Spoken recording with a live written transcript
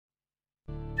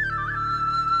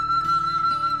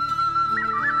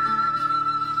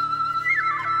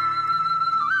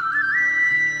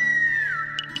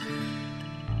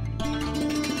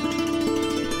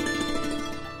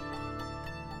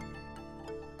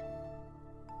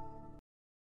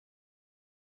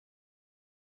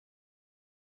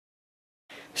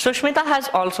Susmita has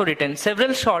also written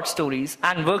several short stories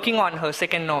and working on her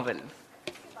second novel.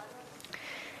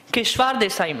 Kishwar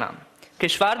Desai ma'am.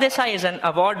 Kishwar Desai is an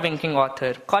award-winning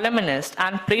author, columnist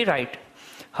and playwright.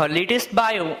 Her latest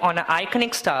bio on an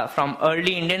iconic star from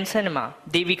early Indian cinema,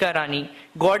 Devika Rani,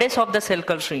 goddess of the silk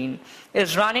screen,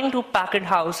 is running to packed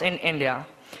house in India.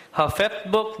 Her fifth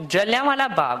book,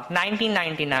 Jallianwala Bagh,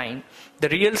 1999, the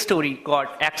real story,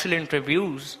 got excellent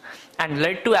reviews and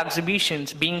led to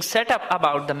exhibitions being set up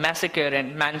about the massacre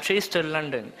in Manchester,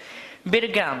 London,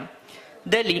 Birmingham,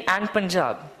 Delhi and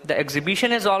Punjab. The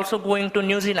exhibition is also going to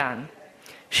New Zealand.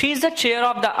 She is the chair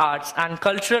of the Arts and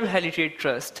Cultural Heritage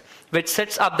Trust, which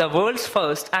sets up the world's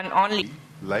first and only.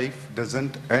 Life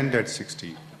doesn't end at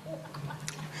 60.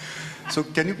 So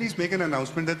can you please make an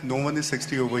announcement that no one is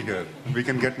 60 over here? We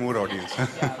can get more audience.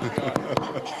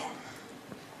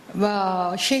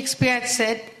 Well, Shakespeare had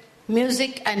said,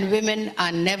 music and women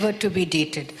are never to be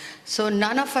dated. So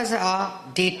none of us are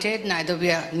dated, neither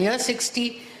we are near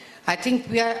 60. I think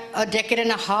we are a decade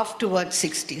and a half towards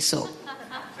 60. So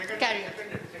carry on.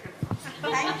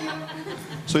 Thank you.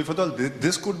 So if at all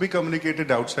this could be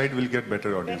communicated outside, we'll get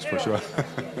better audience for sure.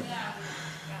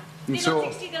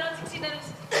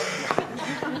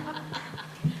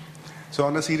 So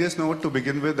on a serious note, to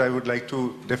begin with, I would like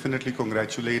to definitely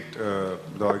congratulate the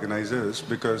organizers,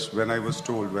 because when I was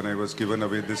given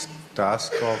away this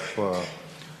task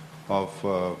of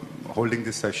holding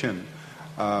this session,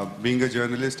 being a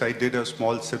journalist, I did a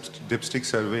small dipstick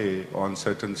survey on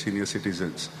certain senior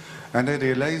citizens. And I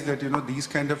realized that, these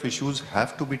kind of issues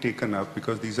have to be taken up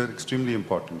because these are extremely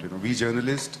important. We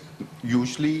journalists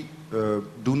usually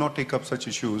do not take up such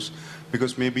issues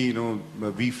because maybe,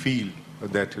 we feel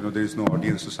that, there is no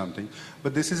audience or something.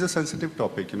 But this is a sensitive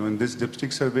topic. In this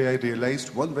dipstick survey, I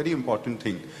realized one very important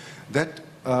thing, that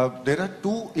there are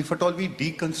two, if at all we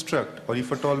deconstruct, or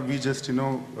if at all we just,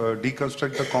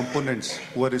 deconstruct the components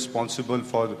who are responsible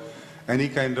for any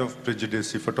kind of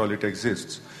prejudice, if at all it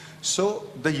exists. So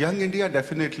the young India,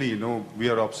 definitely, we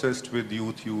are obsessed with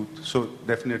youth. So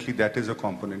definitely that is a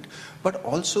component. But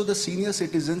also the senior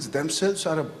citizens themselves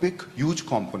are a big, huge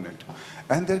component.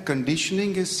 And their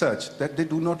conditioning is such that they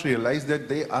do not realize that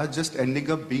they are just ending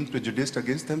up being prejudiced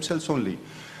against themselves only.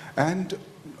 And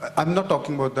I'm not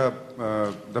talking about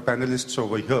the panelists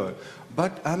over here,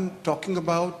 but I'm talking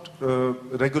about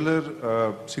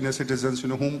regular senior citizens,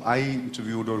 whom I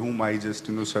interviewed or whom I just,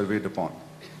 surveyed upon.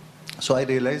 So I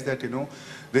realized that,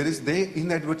 they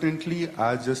inadvertently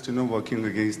are just, working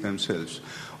against themselves.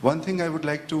 One thing I would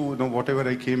like to, whatever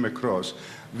I came across,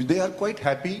 they are quite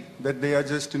happy that they are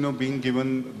just, being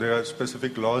given, their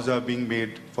specific laws are being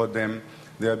made for them.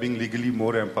 They are being legally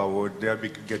more empowered. They are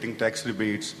getting tax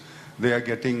rebates. They are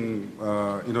getting,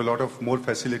 a lot of more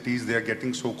facilities. They are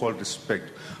getting so-called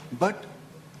respect. But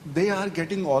they are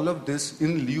getting all of this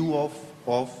in lieu of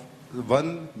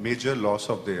one major loss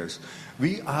of theirs.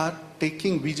 We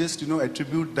just,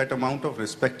 attribute that amount of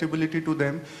respectability to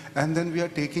them, and then we are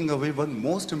taking away one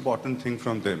most important thing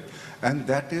from them, and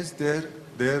that is their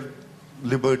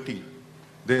liberty,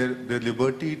 their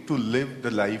liberty to live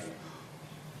the life,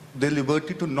 their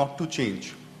liberty to not to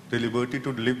change, their liberty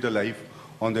to live the life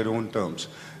on their own terms.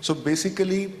 So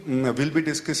basically, we'll be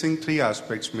discussing three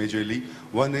aspects majorly.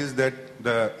 One is that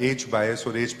the age bias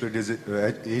or age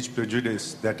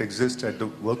prejudice that exists at the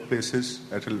workplaces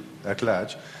at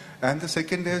large. And the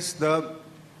second is the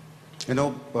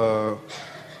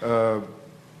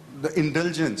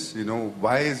indulgence.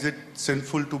 Why is it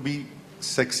sinful to be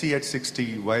sexy at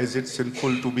 60? Why is it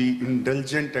sinful to be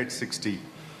indulgent at 60?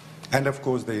 And of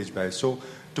course, the age bias. So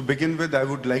to begin with, I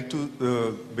would like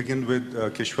to begin with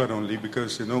Kishwar only,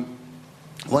 because,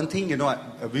 one thing,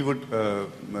 we would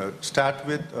start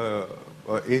with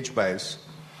age bias.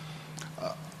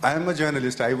 I am a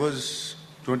journalist. I was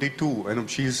 22, and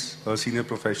she's a senior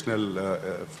professional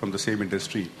from the same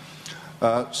industry.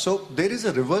 So there is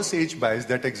a reverse age bias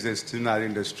that exists in our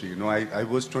industry. I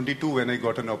was 22 when I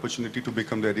got an opportunity to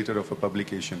become the editor of a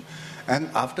publication. And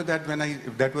after that,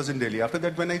 that was in Delhi. After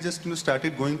that, when I just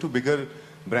started going to bigger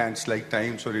brands like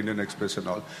Times or Indian Express and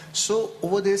all. So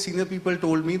over there, senior people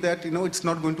told me that, it's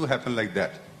not going to happen like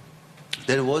that.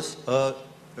 There was a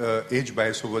age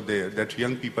bias over there, that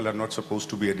young people are not supposed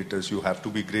to be editors. You have to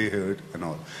be gray-haired and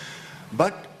all.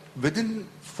 But within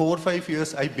 4 or 5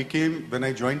 years, when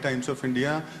I joined Times of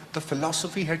India, the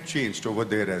philosophy had changed over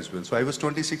there as well. So I was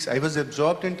 26. I was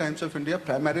absorbed in Times of India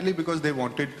primarily because they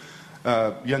wanted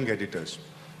young editors.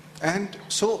 And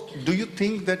so do you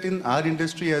think that in our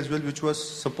industry as well, which was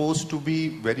supposed to be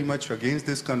very much against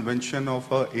this convention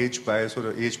of age bias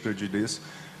or age prejudice,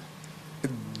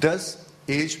 does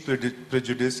age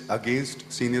prejudice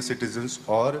against senior citizens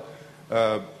or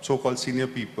so-called senior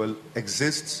people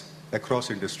exists across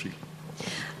industry?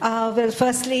 Well,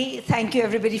 firstly, thank you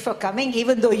everybody for coming,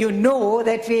 even though you know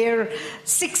that we're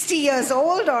 60 years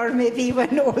old or maybe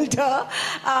even older.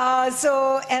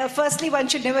 Firstly, one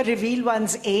should never reveal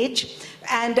one's age.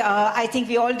 And I think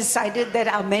we all decided that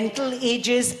our mental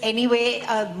ages anyway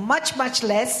are much, much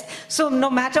less. So no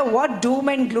matter what doom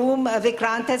and gloom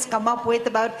Vikrant has come up with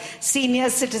about senior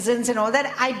citizens and all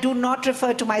that, I do not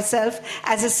refer to myself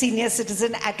as a senior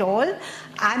citizen at all.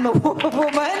 I'm a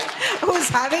woman who's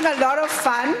having a lot of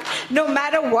fun, no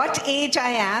matter what age I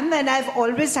am. And I've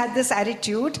always had this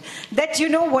attitude that, you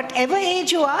know, whatever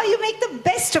age you are, you make the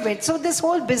best of it. So this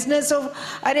whole business of,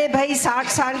 "Are bhai, 60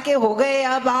 saal ke ho gaye,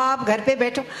 ab aap ghar pe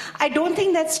baitho," I don't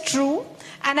think that's true.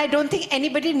 And I don't think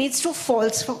anybody needs to fall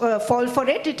for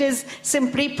it. It is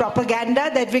simply propaganda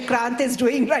that Vikrant is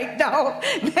doing right now.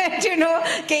 That, you know,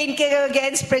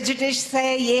 against prejudice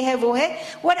hai, ye hai, wo hai.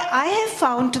 What I have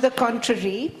found to the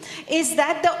contrary is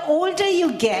that the older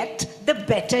you get, the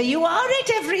better you are at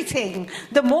everything.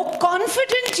 The more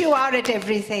confident you are at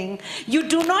everything. You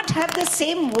do not have the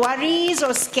same worries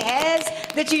or scares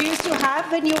that you used to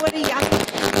have when you were a young...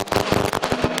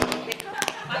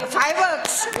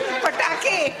 Fireworks,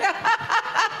 patake,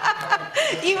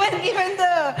 even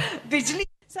the bijli.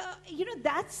 So, you know,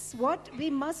 that's what we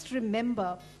must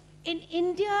remember. In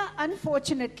India,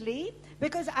 unfortunately,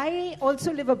 because I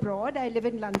also live abroad, I live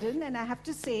in London, and I have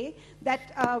to say that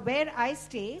where I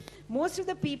stay, most of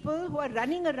the people who are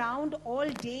running around all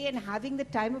day and having the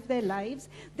time of their lives,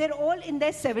 they're all in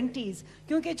their 70s.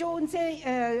 क्योंकि जो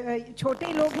उनसे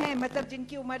छोटे लोग हैं, मतलब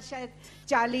जिनकी उम्र शायद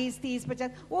 40, 30,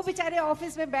 50, वो बेचारे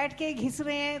ऑफिस में बैठ के घिस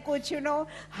रहे हैं कुछ, you know,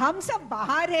 हम सब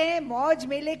बाहर हैं, मौज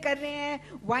मेले कर रहे हैं,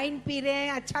 वाइन पी रहे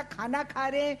हैं, अच्छा खाना खा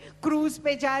रहे हैं, क्रूज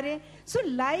पे जा रहे हैं. So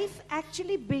life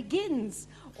actually begins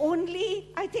only,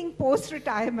 I think,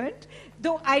 post-retirement,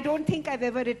 though I don't think I've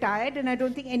ever retired, and I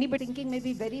don't think anybody thinking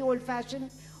maybe very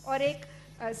old-fashioned, और एक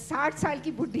 60 साल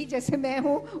की बुढ़ी जैसे मैं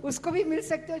हूँ, उसको भी मिल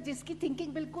सकते हो, जिसकी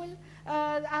थिंकिंग बिल्कुल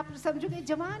आप समझोगे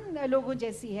जवान लोगों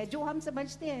जैसी है, जो हम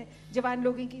समझते हैं जवान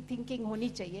लोगों की थिंकिंग होनी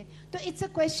चाहिए. तो it's a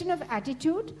question of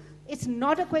attitude. It's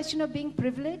not a question of being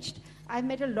privileged. I've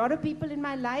met a lot of people in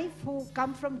my life who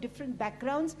come from different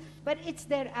backgrounds, but it's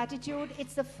their attitude,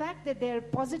 it's the fact that they're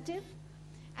positive,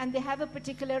 and they have a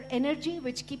particular energy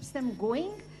which keeps them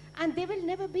going, and they will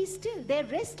never be still. They're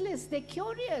restless, they're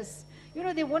curious. You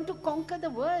know, they want to conquer the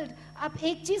world. आप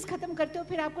एक चीज खत्म करते हो,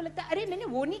 फिर आपको लगता है, अरे मैंने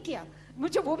वो नहीं किया,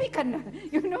 मुझे वो भी करना है.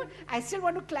 You know, I still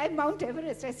want to climb Mount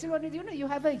Everest. I still want to, you know, you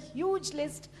have a huge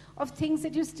list of things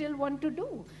that you still want to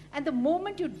do. And the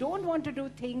moment you don't want to do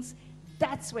things,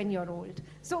 that's when you're old.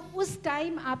 So उस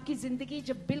time आपकी जिंदगी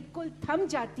जब बिल्कुल थम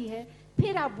जाती है,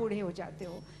 फिर आप बूढ़े हो जाते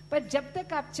हो. पर जब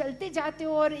तक आप चलते जाते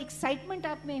हो और एक्साइटमेंट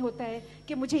आप में होता है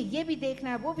कि मुझे ये भी देखना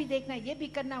है, वो भी देखना है, ये भी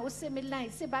करना है, उससे मिलना है,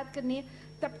 इससे बात करनी है,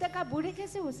 तब तक आप बूढ़े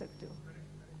कैसे हो सकते हो?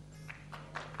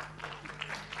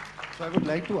 So I would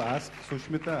like to ask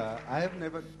Susmita, I have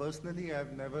never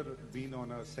been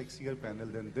on a sexier panel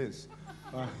than this.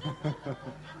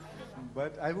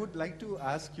 But I would like to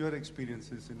ask your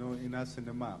experiences, you know, in our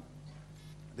cinema.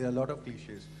 There are a lot of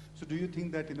cliches. So do you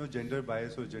think that, you know, gender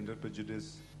bias or gender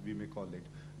prejudice, we may call it,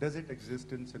 does it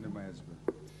exist in cinema as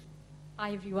well?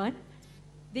 Hi everyone.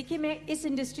 देखिए मैं इस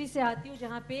industry से आती हूँ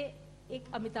जहाँ पे एक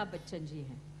अमिताभ बच्चन जी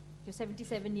हैं जो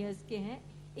 77 इयर्स के हैं,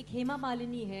 एक हेमा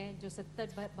मालिनी है जो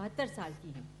 72 साल की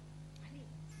हैं,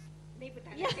 नहीं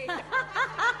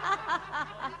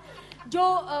जो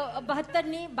 72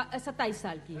 नहीं 27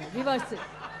 साल की है, रिवर्स.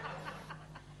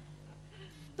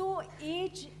 तो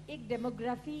एज एक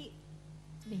डेमोग्राफी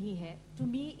नहीं है. To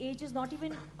me age is not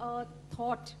even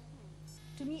thought.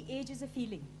 To me age is a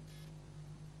feeling.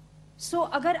 So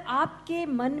अगर आपके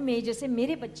मन में, जैसे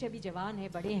मेरे बच्चे अभी जवान हैं,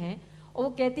 बड़े हैं, और वो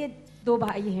कहते हैं, 2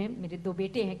 भाई हैं, मेरे 2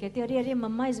 बेटे हैं, कहते हैं अरे अरे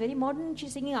mama is very modern, she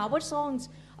singing our songs.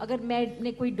 अगर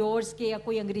मैं कोई डोर्स के या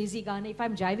कोई अंग्रेजी गाने, if I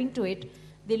am driving to it,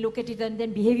 they look at it and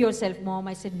then behave yourself mom.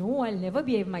 I said no, I will never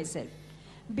behave myself,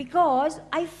 because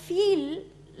I feel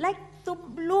like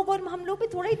तुम लोग और हम लोग में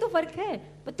थोड़ा ही तो फर्क है.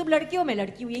 पर तुम लड़की हो, मैं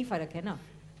लड़की हूँ, यही फर्क है ना.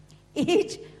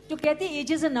 एज जो कहते हैं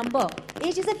age is a number,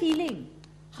 age is a feeling.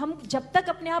 हम जब तक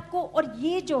अपने आप को, और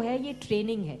ये जो है ये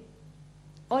ट्रेनिंग है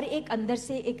और एक अंदर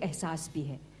से एक एहसास भी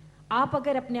है. आप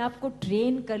अगर अपने आप को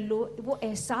ट्रेन कर लो वो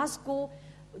एहसास को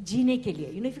जीने के लिए,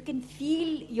 you know, if you can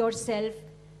feel your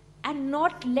self and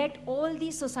not let all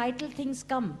the societal things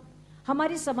come.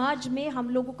 हमारे समाज में हम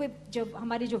लोगों को जब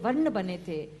हमारे जो वर्ण बने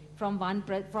थे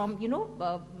फ्रॉम यू नो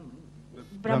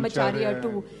ब्रह्मचार्य टू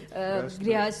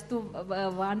गृहस्थ टू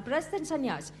वानप्रस्थ एंड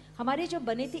संन्यास. हमारे जो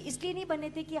बने थे इसलिए नहीं बने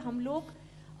थे कि हम लोग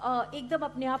एकदम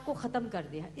अपने आप को खत्म कर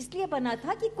दिया. इसलिए बना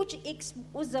था कि कुछ एक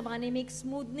उस जमाने में एक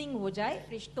स्मूथनिंग हो जाए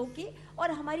रिश्तों की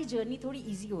और हमारी जर्नी थोड़ी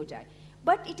इजी हो जाए.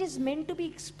 But it is meant to be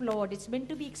explored, it's meant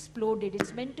to be exploded,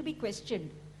 it's meant to be questioned.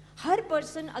 हर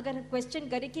पर्सन अगर क्वेश्चन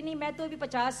करे कि नहीं मैं तो अभी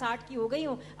 50-60 की हो गई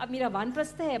हूँ, अब मेरा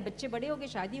वानप्रस्थ है, बच्चे बड़े हो गए,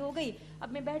 शादी हो गई,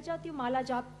 अब मैं बैठ जाती हूँ माला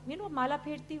जाप माला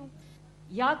फेरती हूँ.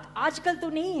 या आजकल तो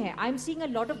नहीं है. I am seeing a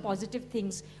lot of positive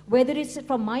things whether it's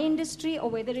from my industry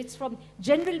और whether it's from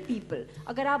general people.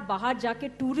 अगर आप बाहर जाके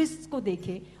टूरिस्ट को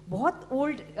देखें, बहुत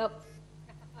ओल्ड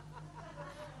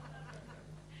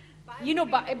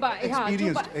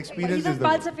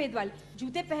बाल सफेद वाले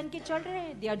जूते पहन के चल रहे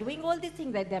हैं. They are doing all this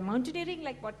thing, they are mountaineering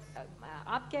like what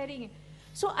आप कह रही हैं.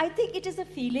 सो I think it is a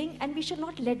feeling and we should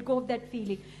not let go of that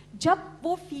feeling. जब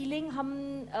वो फीलिंग हम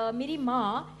मेरी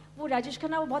माँ वो राजेश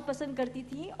खन्ना वो बहुत पसंद करती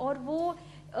थी और वो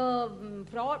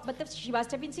मतलब she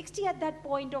must have been 60 at that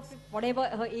point of whatever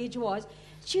her age was.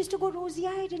 She used to go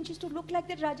rosy-eyed and she used to look like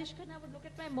that. Rajesh Khanna would look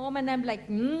at my mom and I'm like,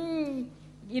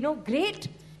 great.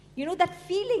 That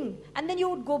feeling. And then you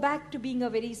would go back to being a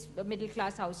very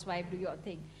middle-class housewife, do your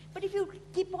thing. But if you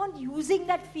keep on using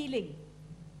that feeling,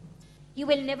 you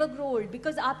will never grow old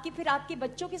because फिर आपके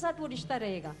बच्चों के साथ वो रिश्ता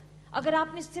रहेगा. अगर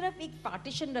आपने सिर्फ एक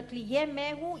पार्टीशन रख ली, ये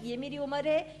मैं हूँ, ये मेरी उम्र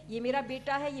है, ये मेरा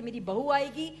बेटा है, ये मेरी बहू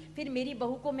आएगी, फिर मेरी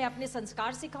बहू को मैं अपने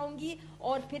संस्कार सिखाऊंगी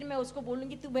और फिर मैं उसको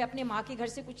बोलूंगी तू मैं अपने माँ के घर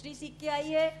से कुछ नहीं सीख के आई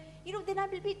है, then I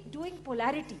will be doing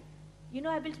polarity.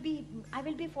 I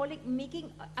will be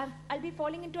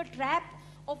falling into a trap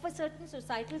of a certain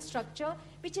societal structure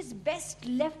which is best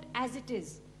left as it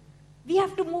is. We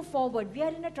have to move forward. We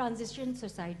are in a transition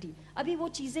society. अभी वो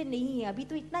चीजें नहीं है. अभी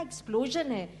तो इतना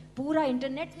explosion है, पूरा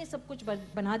इंटरनेट ने सब कुछ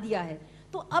बना दिया है.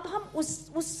 तो अब हम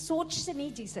उस सोच से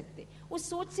नहीं जी सकते. उस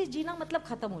सोच से जीना मतलब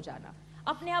खत्म हो जाना.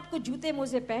 अपने आप को जूते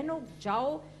मोजे पहनो,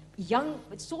 जाओ,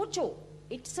 यंग सोचो.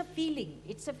 इट्स अ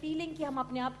फीलिंग कि हम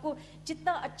अपने आप को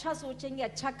जितना अच्छा सोचेंगे,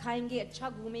 अच्छा खाएंगे, अच्छा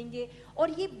घूमेंगे. और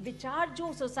ये विचार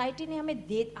जो सोसाइटी ने हमें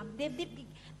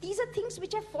these are things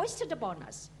which are foisted upon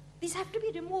us. These have to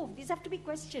be removed. These have to be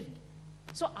questioned.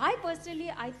 So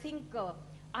I think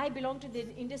I belong to the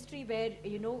industry where,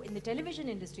 in the television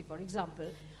industry, for example,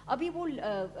 abhi wo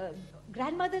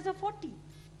grandmothers are 40,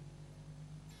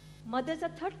 mothers are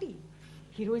 30,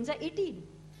 heroines are 18,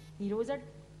 heroes are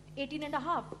 18 and a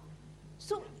half.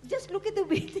 So just look at the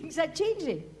way things are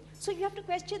changing. So you have to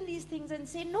question these things and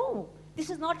say, no,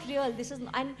 this is not real. This is,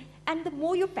 and the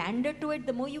more you pander to it,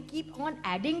 the more you keep on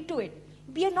adding to it.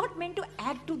 We are not meant to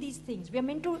add to these things. We are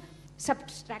meant to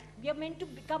subtract. We are meant to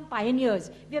become pioneers.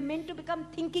 We are meant to become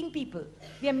thinking people.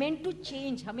 We are meant to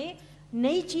change. हमें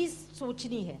नई चीज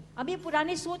सोचनी है. हमें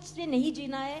पुरानी सोच से नहीं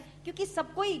जीना है क्योंकि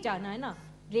सबको ही जाना है ना.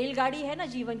 रेलगाड़ी है ना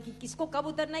जीवन की, किसको कब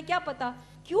उतरना है क्या पता.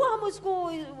 क्यों हम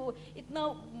उसको इतना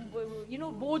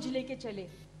बोझ लेके चले.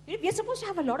 We are supposed to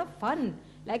have a lot of fun.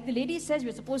 Like the lady says,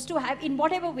 we're supposed to have, in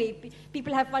whatever way,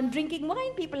 people have fun drinking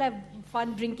wine, people have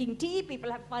fun drinking tea,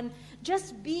 people have fun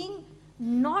just being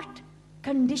not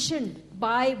conditioned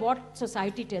by what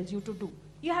society tells you to do.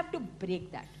 You have to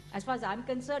break that. As far as I'm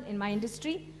concerned, in my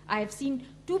industry, I have seen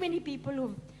too many people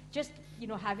who just,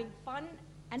 having fun.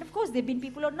 And of course, there have been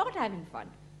people who are not having fun.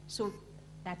 So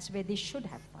that's where they should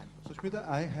have fun. Susmita,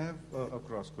 I have a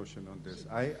cross question on this.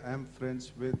 I am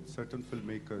friends with certain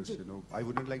filmmakers, I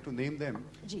wouldn't like to name them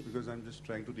because I'm just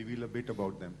trying to reveal a bit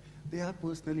about them. They are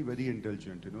personally very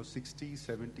indulgent, 60,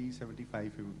 70,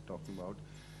 75 you're talking about.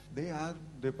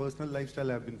 Their personal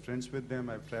lifestyle, I've been friends with them,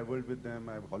 I've traveled with them,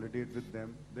 I've holidayed with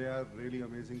them. They are really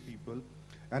amazing people.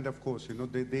 And of course,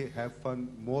 they have fun,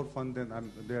 more fun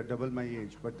than they are double my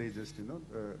age, but they just,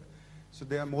 so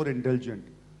they are more indulgent.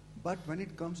 But when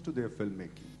it comes to their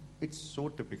filmmaking, it's so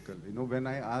typical. When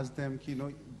I ask them,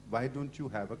 why don't you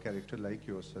have a character like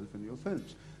yourself in your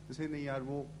films? They say, nahi yaar,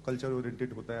 wo culture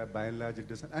oriented hota hai, by and large it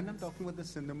doesn't. And I'm talking about the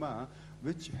cinema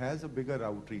which has a bigger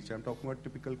outreach. I'm talking about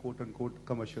typical quote unquote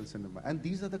commercial cinema. And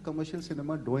these are the commercial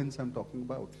cinema doins I'm talking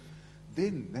about.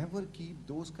 They never keep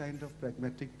those kind of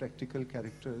pragmatic, practical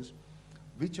characters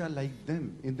which are like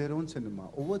them in their own cinema.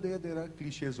 Over there are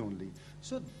cliches only.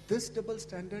 So this double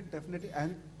standard definitely,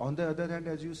 and on the other hand,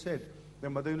 as you said, the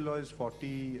mother-in-law is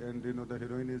 40 and the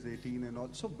heroine is 18 and all.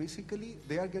 So basically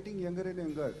they are getting younger and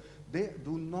younger. They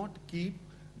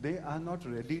are not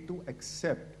ready to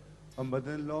accept a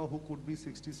mother-in-law who could be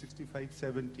 60, 65,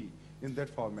 70 in that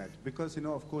format. Because,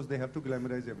 of course, they have to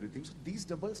glamorize everything. So these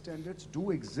double standards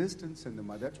do exist in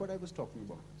cinema. That's what I was talking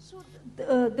about. So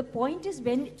the point is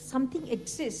when something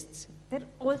exists, there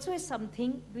also is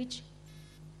something which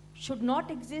should not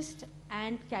exist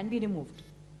and can be removed.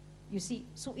 You see,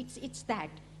 so it's that.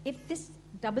 If this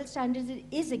double standard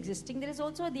is existing, there is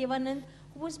also a Devanand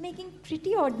who was making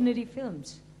pretty ordinary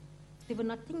films. They were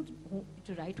nothing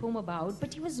to write home about,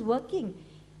 but he was working.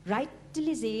 Right till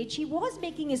his age, he was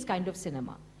making his kind of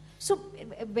cinema. So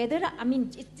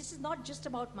this is not just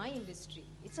about my industry.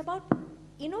 It's about,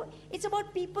 it's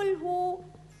about people who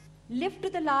live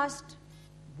to the last,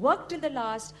 work till the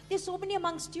last. There's so many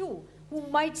amongst you who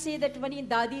might say that when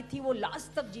dadi thi, wo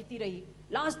last tak jeeti rahi,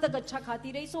 last tak acha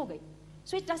khati rahi, so gayi.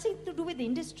 So it's nothing to do with the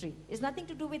industry. It's nothing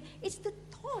to do with, it's the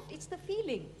thought, it's the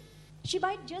feeling. She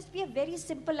might just be a very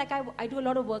simple, like I do a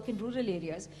lot of work in rural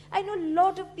areas. I know a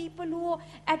lot of people who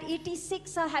at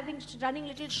 86 are running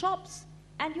little shops.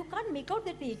 And you can't make out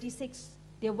that they're 86.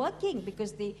 They're working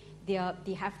because they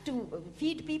have to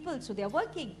feed people, so they're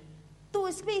working. तो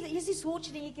इसमें ऐसी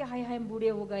सोच नहीं है कि हाय हम बूढ़े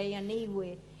हो गए या नहीं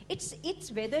हुए.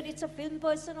 It's whether it's a film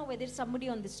person or whether it's somebody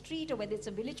on the street or whether it's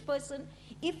a village person.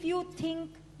 If you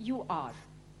think, you are.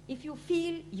 If you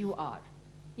feel, you are.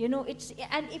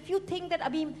 And if you think that,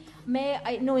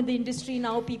 I know in the industry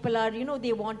now people are,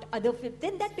 they want other films,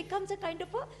 then that becomes a kind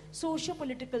of a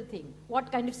socio-political thing.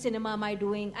 What kind of cinema am I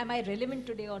doing? Am I relevant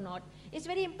today or not? It's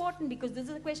very important because these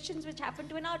are the questions which happen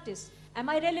to an artist. Am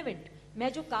I relevant?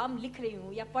 मैं जो काम लिख रही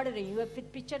हूँ या पढ़ रही हूँ या फिर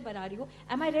पिक्चर बना रही हूँ,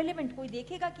 am I relevant? कोई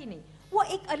देखेगा कि नहीं? वो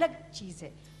एक अलग चीज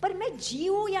है. पर मैं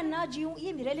जीऊँ या ना जीऊँ,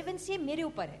 ये रेलेवेंसी मेरे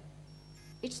ऊपर है.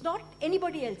 It's not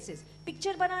anybody else's.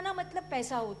 Picture बनाना मतलब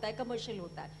पैसा होता है, कमर्शियल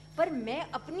होता है. पर मैं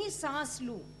अपनी सांस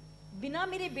लूं बिना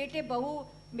मेरे बेटे बहू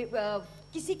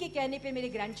किसी के कहने पे, मेरे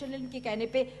ग्रैंडचिल्ड्रन के कहने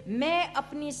पे, मैं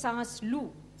अपनी सांस लूं,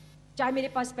 चाहे मेरे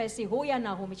पास पैसे हो या ना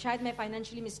हो. शायद मैं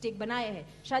फाइनेंशियली मिस्टेक बनाया है,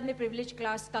 शायद मैं प्रिविलेज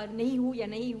क्लास का नहीं हूं या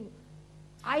नहीं हूं.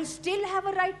 I still have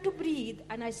a right to breathe,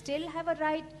 and I still have a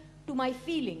right to my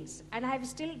feelings, and I have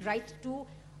still right to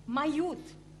my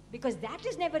youth, because that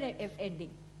is never ending.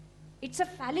 It's a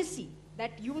fallacy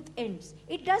that youth ends.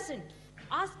 It doesn't.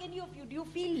 Ask any of you, do you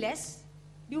feel less?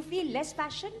 Do you feel less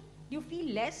passion? Do you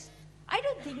feel less? I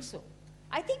don't think so.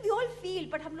 I think we all feel,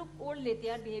 but हम लोग old लेते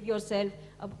हैं, behave yourself,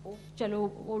 अब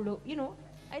चलो old,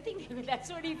 I think that's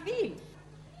what we feel.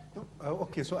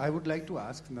 Okay, so I would like to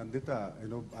ask Nandita,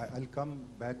 I'll come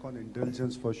back on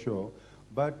indulgence for sure,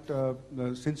 but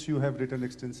since you have written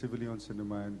extensively on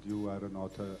cinema and you are an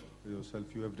author yourself,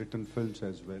 you have written films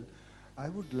as well, I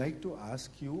would like to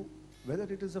ask you whether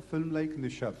it is a film like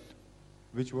Nishabt,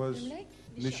 which was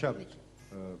Nishabt,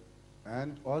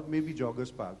 and or maybe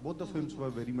Joggers Park. Both the films were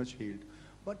very much hailed,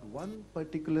 but one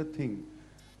particular thing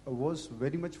was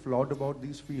very much flawed about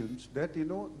these films, that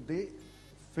they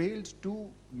failed to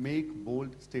make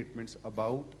bold statements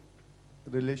about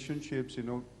relationships,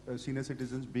 senior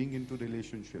citizens being into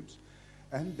relationships.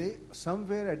 And they,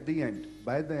 somewhere at the end,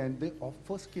 by the end, they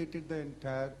obfuscated the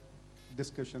entire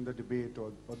discussion, the debate,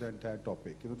 or the entire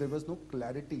topic. There was no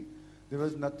clarity. There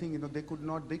was nothing, they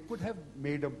could have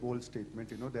made a bold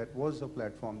statement, that was a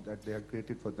platform that they had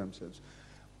created for themselves.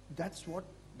 That's what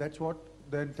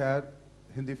the entire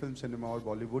Hindi film cinema or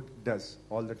Bollywood does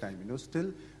all the time.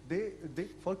 Still, they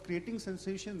for creating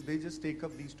sensation, they just take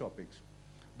up these topics.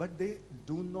 But they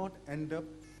do not end up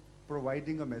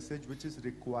providing a message which is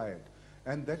required.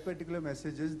 And that particular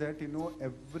message is that,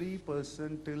 every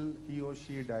person till he or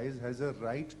she dies has a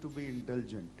right to be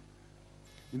indulgent.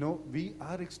 We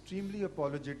are extremely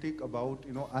apologetic about,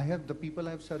 the people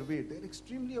I have surveyed, they're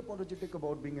extremely apologetic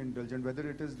about being indulgent, whether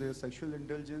it is their sexual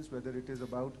indulgence, whether it is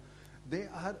about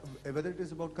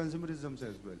consumerism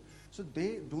as well. So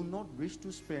they do not wish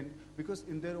to spend, because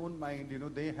in their own mind,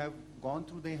 they have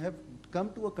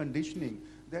come to a conditioning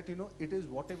that, it is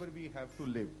whatever we have to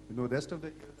live. Rest of the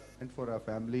year and for our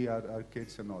family, our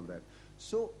kids and all that.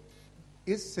 So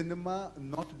is cinema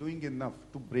not doing enough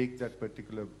to break that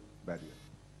particular barrier?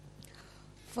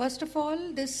 First of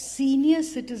all, this senior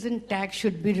citizen tax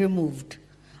should be removed.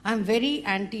 I'm very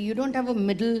anti. You don't have a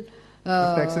middle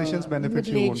taxation's benefits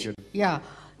you won't get. Yeah.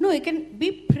 No, it can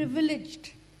be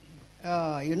privileged.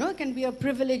 It can be a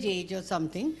privilege age or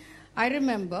something. I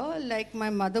remember, like, my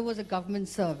mother was a government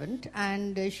servant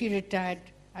and she retired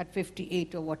at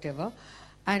 58 or whatever.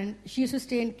 And she used to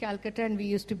stay in Calcutta and we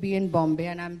used to be in Bombay,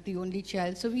 and I'm the only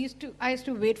child. So I used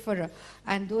to wait for her.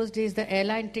 And those days the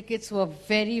airline tickets were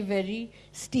very, very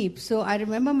steep. So I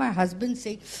remember my husband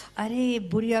saying, "Are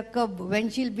Buriya kab, when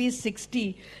she'll be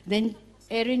 60, then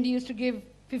Air India used to give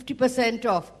 50%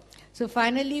 off." So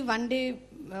finally one day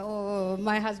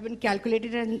my husband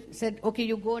calculated and said, "Okay,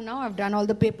 you go now. I've done all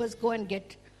the papers. Go and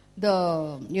get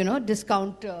the,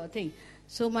 discount thing."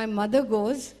 So my mother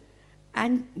goes,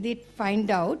 and they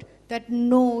find out that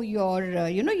no,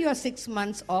 you're 6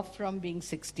 months off from being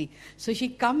 60. So she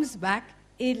comes back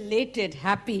elated,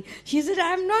 happy. She said,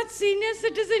 I'm not senior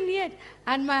citizen yet.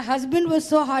 And my husband was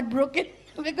so heartbroken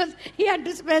because he had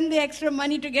to spend the extra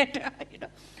money to get her,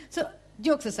 So,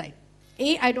 jokes aside.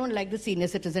 A, I don't like the senior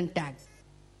citizen tag.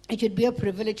 It should be a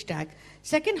privilege tag.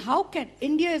 Second, how can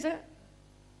India is a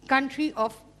country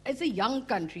it's a young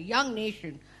country, young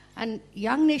nation. And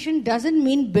young nation doesn't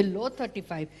mean below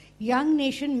 35. Young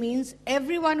nation means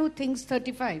everyone who thinks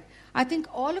 35. I think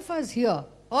all of us here,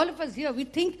 we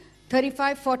think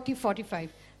 35, 40,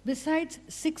 45. Besides,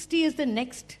 60 is the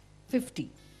next 50.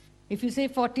 If you say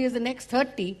 40 is the next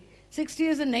 30, 60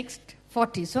 is the next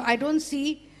 40. So I don't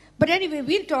see, but anyway,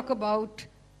 we'll talk about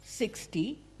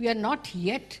 60. We are not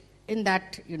yet in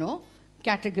that,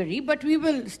 category, but we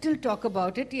will still talk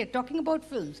about it. Yeah, talking about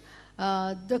films.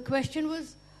 The question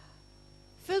was,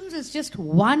 films is just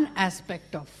one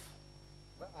aspect of.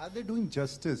 Are they doing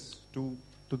justice to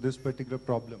this particular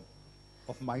problem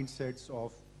of mindsets,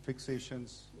 of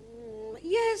fixations?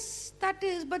 Yes, that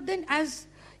is. But then, as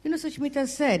Susmita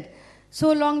said,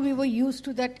 so long we were used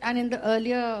to that. And in the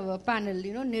earlier panel,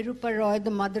 Nirupa Roy, the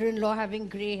mother-in-law having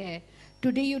grey hair.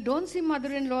 Today, you don't see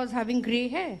mother-in-laws having grey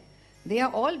hair. They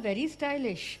are all very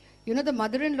stylish. The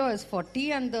mother-in-law is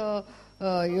 40, and the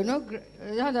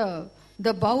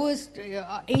bow is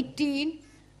 18,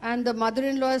 and the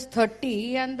mother-in-law is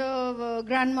 30, and the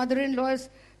grandmother-in-law is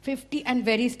 50, and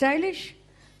very stylish.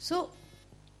 So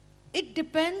it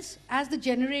depends as the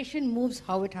generation moves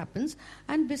how it happens.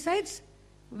 And besides,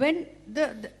 when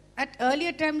at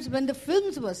earlier times when the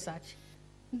films were such,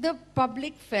 the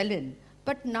public fell in.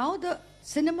 But now the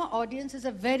cinema audience is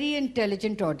a very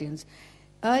intelligent audience.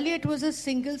 Earlier it was a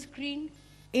single screen.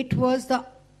 It was the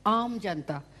Aam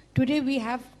Janta. Today we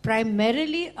have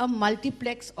primarily a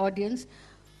multiplex audience.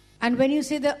 And when you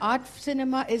say the art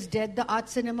cinema is dead, the art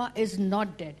cinema is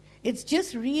not dead. It's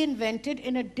just reinvented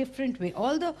in a different way.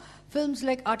 All the films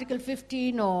like Article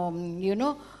 15 or,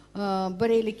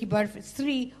 Bareilly Ki Barf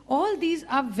 3, all these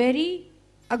are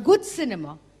a good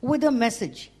cinema with a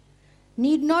message.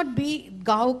 Need not be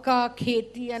Gaon ka,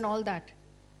 Kheti and all that.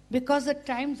 Because the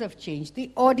times have changed.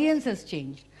 The audience has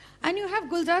changed. And you have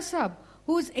Gulzar Saab,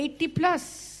 who is 80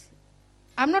 plus.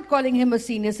 I'm not calling him a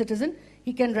senior citizen.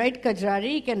 He can write Kajrari,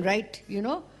 he can write,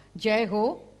 Jai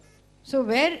Ho. So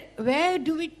where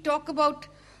do we talk about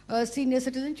senior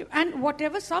citizenship? And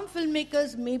whatever some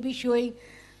filmmakers may be showing,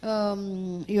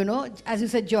 as you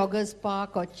said, Joggers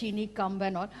Park or Chini Kamb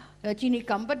and all, Chini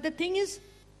Kamb. But the thing is,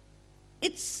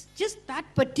 it's just that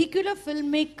particular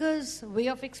filmmaker's way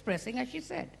of expressing, as she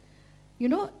said.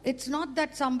 It's not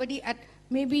that somebody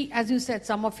maybe, as you said,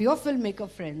 some of your filmmaker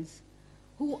friends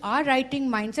who are writing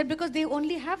mindset because they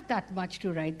only have that much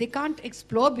to write. They can't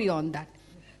explore beyond that.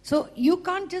 So you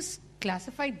can't just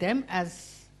classify them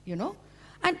as,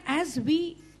 and as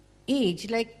we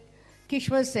age, like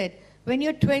Kishwar said, when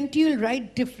you're 20, you'll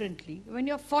write differently. When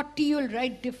you're 40, you'll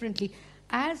write differently.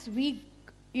 As we,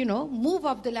 move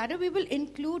up the ladder, we will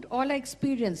include all our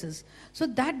experiences. So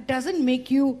that doesn't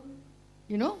make you,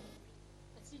 no,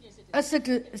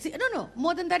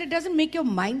 more than that, it doesn't make your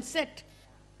mindset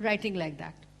writing like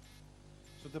that.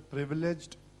 So the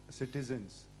privileged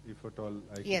citizens, if at all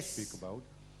I can speak about,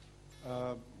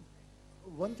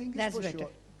 one thing is That's for better.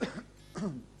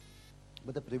 sure.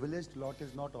 But the privileged lot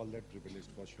is not all that privileged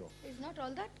for sure. Is not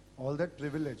all that? All that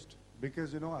privileged.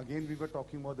 Because, again we were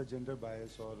talking about the gender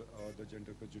bias or the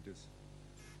gender prejudice.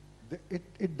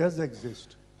 It does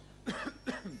exist.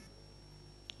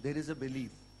 There is a belief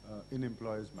in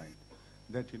employers' mind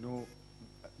that,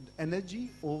 energy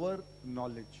over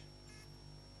knowledge,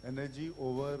 energy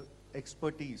over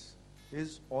expertise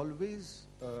is always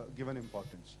given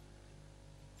importance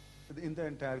in the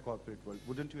entire corporate world.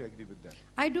 Wouldn't you agree with that?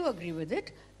 I do agree with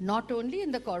it. Not only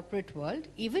in the corporate world,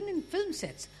 even in film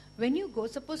sets. When you go,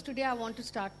 suppose today I want to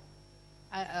start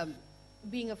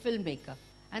being a filmmaker,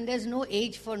 and there's no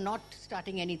age for not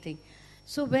starting anything.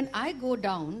 So when I go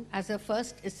down as a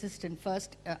first assistant,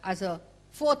 as a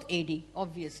fourth AD,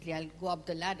 obviously I'll go up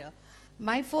the ladder,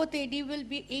 my fourth AD will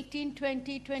be 18,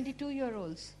 20,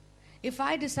 22-year-olds. If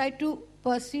I decide to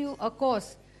pursue a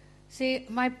course, say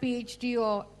my PhD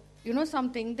or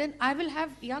something, then I will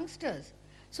have youngsters.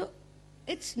 So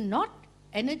it's not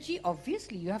energy,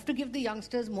 obviously. You have to give the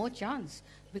youngsters more chance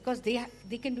because they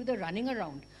can do the running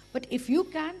around. But if you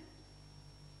can,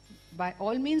 by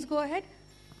all means go ahead.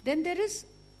 Then there is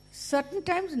certain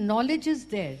times knowledge is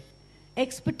there.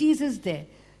 Expertise is there.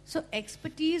 So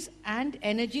expertise and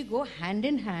energy go hand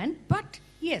in hand. But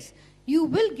yes, you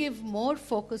will give more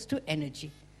focus to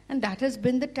energy. And that has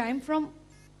been the time from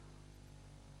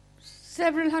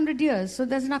several hundred years. So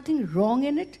there's nothing wrong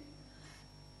in it.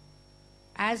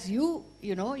 as you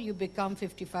become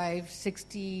 55,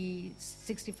 60,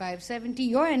 65, 70,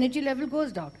 your energy level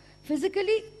goes down.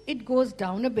 Physically, it goes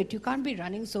down a bit. You can't be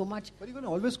running so much. But you can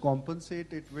always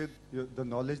compensate it with the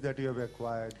knowledge that you have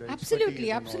acquired. The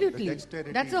Absolutely, expertise and all, absolutely. the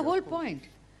dexterity, That's the of whole course. point.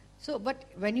 So, but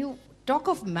when you talk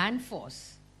of man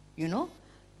force,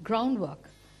 groundwork,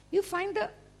 you find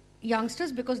the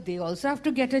youngsters, because they also have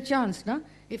to get a chance. Na?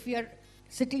 If we are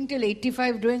sitting till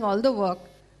 85 doing all the work,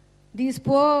 these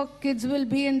poor kids will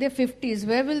be in their 50s.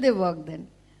 Where will they work then?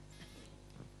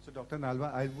 So, Dr.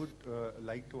 Nalwa, I would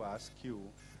like to ask you,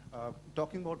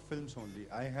 talking about films only,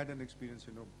 I had an experience,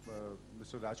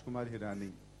 Mr. Rajkumar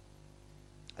Hirani.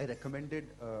 I recommended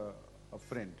a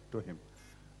friend to him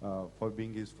for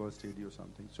being his first AD or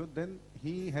something. So then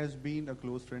he has been a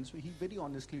close friend. So he very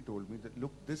honestly told me that,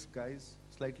 look, this guy is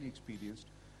slightly experienced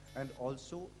and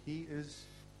also he is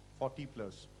 40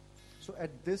 plus. So at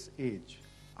this age,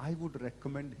 I would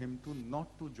recommend him to not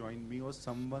to join me or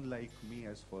someone like me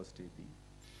as first AD.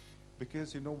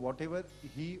 Because, whatever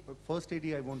first AD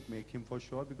I won't make him for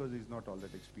sure because he's not all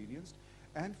that experienced.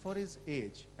 And for his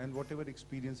age and whatever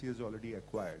experience he has already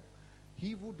acquired,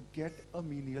 he would get a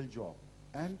menial job.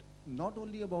 And not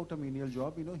only about a menial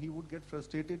job, he would get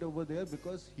frustrated over there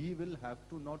because he will have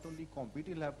to not only compete,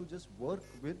 he'll have to just work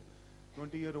with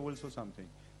 20-year-olds or something.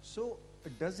 So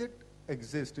does it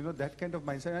exist, that kind of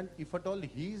mindset? And if at all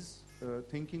he's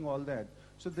thinking all that,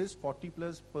 so this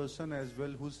 40-plus person as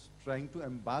well who's trying to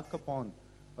embark upon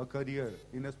a career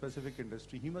in a specific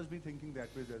industry, he must be thinking that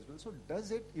way as well. So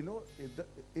does it,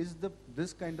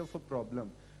 this kind of a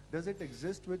problem, does it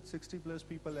exist with 60-plus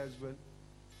people as well?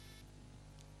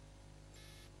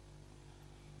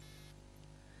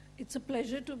 It's a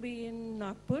pleasure to be in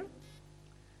Nagpur.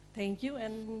 Thank you,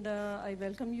 and I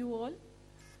welcome you all.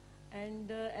 And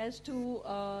as to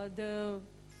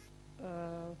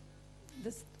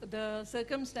the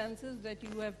circumstances that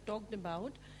you have talked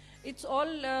about, it's all,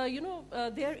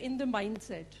 they're in the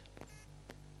mindset.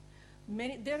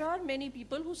 There are many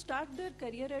people who start their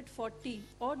career at 40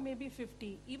 or maybe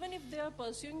 50, even if they are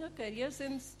pursuing a career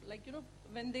since,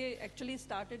 when they actually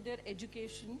started their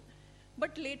education.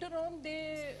 But later on,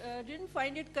 they didn't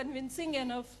find it convincing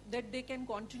enough that they can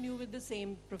continue with the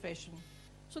same profession.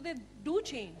 So they do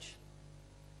change.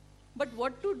 But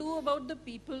what to do about the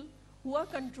people who are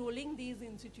controlling these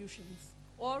institutions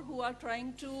or who are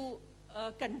trying to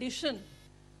condition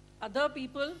other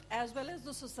people as well as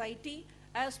the society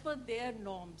as per their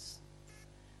norms?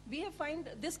 We have found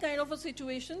this kind of a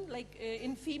situation, like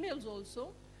in females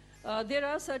also. There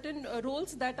are certain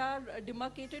roles that are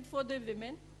demarcated for the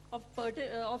women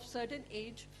of certain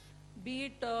age, be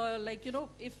it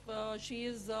if she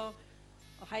is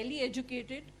highly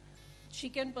educated, she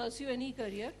can pursue any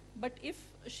career. But if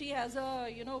she has a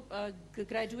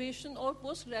graduation or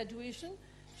post-graduation,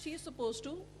 she is supposed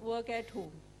to work at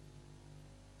home.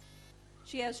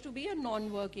 She has to be a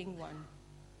non-working one.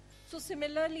 So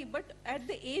similarly, but at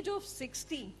the age of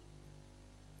 60,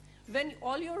 when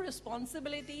all your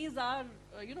responsibilities are,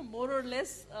 more or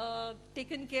less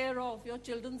taken care of, your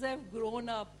children have grown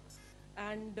up,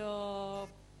 and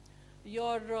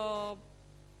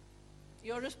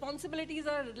your responsibilities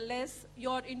are less,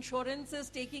 your insurance is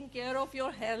taking care of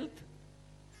your health.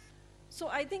 So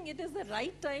I think it is the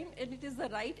right time and it is the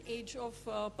right age of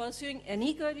pursuing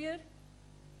any career.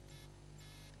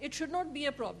 It should not be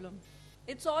a problem.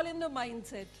 It's all in the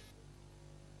mindset.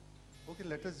 Okay,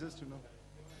 let us just,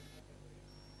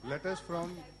 let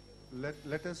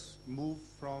us move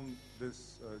from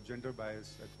this gender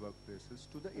bias at workplaces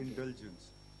to the indulgence.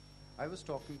 I was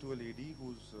talking to a lady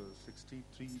who's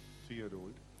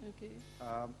 63-year-old. Okay.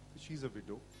 She's a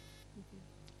widow. Okay.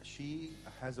 She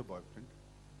has a boyfriend.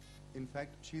 In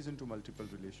fact, she's into multiple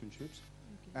relationships.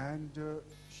 Okay. And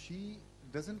she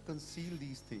doesn't conceal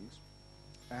these things.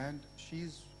 And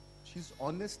she's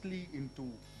honestly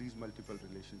into these multiple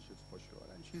relationships for sure.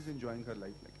 And she's enjoying her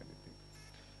life like anything.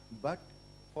 But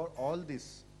for all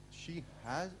this, she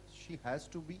has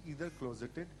to be either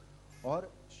closeted or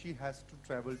she has to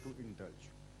travel to indulge.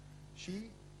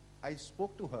 I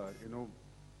spoke to her,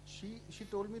 she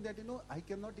told me that, I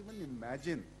cannot even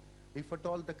imagine if at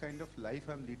all the kind of life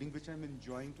I'm leading, which I'm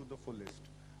enjoying to the fullest.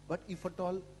 But if at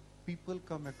all people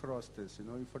come across this,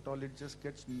 if at all it just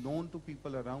gets known to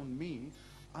people around me,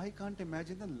 I can't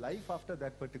imagine the life after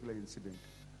that particular incident.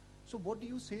 So what do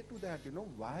you say to that?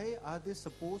 Why are they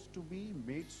supposed to be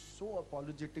made so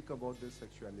apologetic about their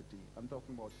sexuality? I'm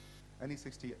talking about any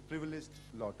 60 privileged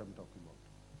lot I'm talking about.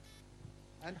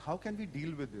 And how can we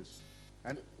deal with this?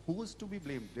 And who is to be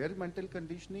blamed? Their mental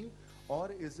conditioning,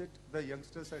 or is it the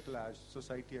youngsters at large,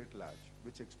 society at large,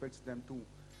 which expects them to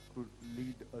to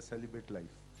lead a celibate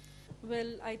life?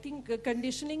 Well, I think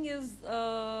conditioning is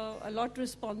a lot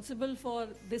responsible for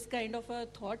this kind of a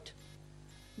thought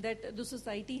that the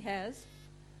society has.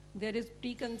 There is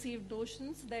preconceived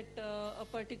notions that a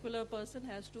particular person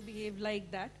has to behave like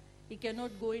that.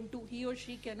 He or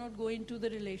she cannot go into the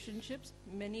relationships,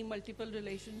 many multiple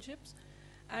relationships,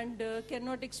 and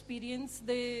cannot experience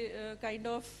the kind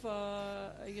of,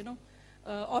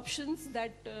 options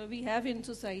that we have in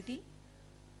society.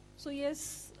 So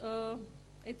yes,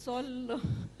 it's all,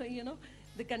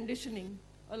 the conditioning,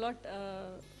 a lot.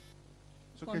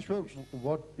 So Kishwar,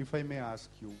 what, if I may ask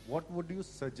you, what would you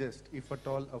suggest if at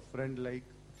all a friend like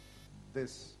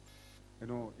this,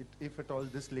 if at all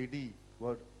this lady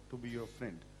were to be your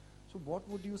friend, so what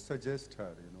would you suggest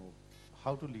her,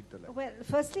 how to lead the life? Well,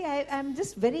 firstly, I'm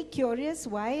just very curious,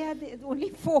 why are there only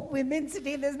 4 women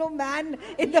sitting? There's no man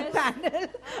in the panel.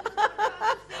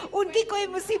 उनकी कोई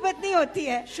मुसीबत नहीं होती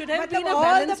है. Should have मतलब been a all the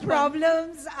balanced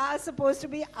problems are supposed to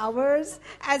be ours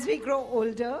as we grow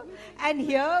older, and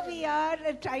here we are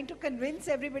trying to convince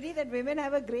everybody that women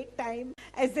have a great time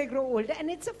as they grow older,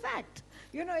 and it's a fact.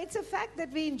 It's a fact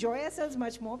that we enjoy ourselves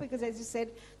much more because, as you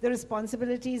said, the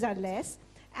responsibilities are less.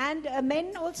 And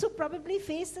men also probably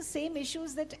face the same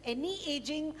issues that any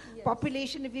aging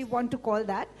population, if we want to call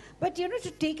that. But,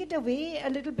 to take it away a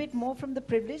little bit more from the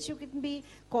privilege, you can be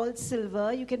called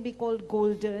silver, you can be called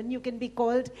golden, you can be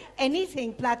called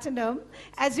anything, platinum,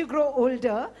 as you grow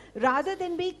older, rather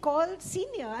than be called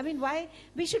senior. I mean, why?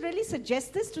 We should really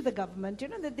suggest this to the government,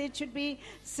 that they should be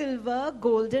silver,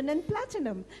 golden, and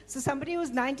platinum. So somebody who's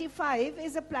 95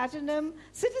 is a platinum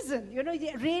citizen,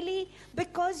 really,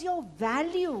 because your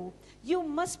value, you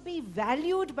must be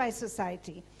valued by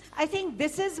society. I think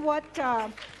this is what,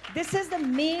 this is the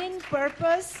main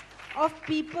purpose of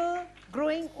people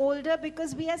growing older,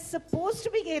 because we are supposed to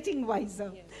be getting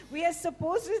wiser. Yes. We are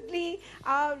supposedly,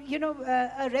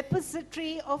 a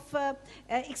repository of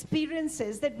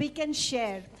experiences that we can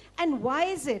share. And why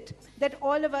is it that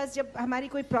all of us, जब हमारी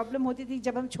कोई problem होती थी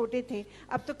जब हम छोटे थे,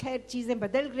 अब तो खैर चीजें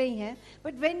बदल गई हैं,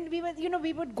 but when we were,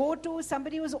 we would go to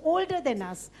somebody who was older than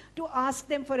us to ask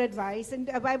them for advice, and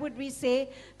why would we say,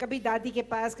 कभी दादी के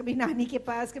पास, कभी नानी के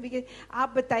पास, कभी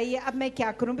आप बताइए अब मैं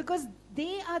क्या करूं, because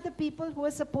they are the people who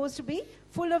are supposed to be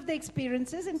full of the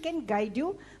experiences and can guide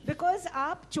you, because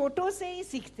आप छोटों से ही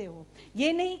सीखते हो,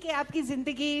 ये नहीं कि आपकी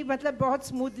जिंदगी मतलब बहुत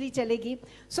smoothly चलेगी.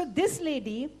 So this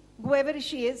lady, whoever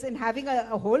she is, and having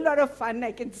a whole lot of fun,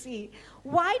 I can see.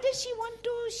 Why does she want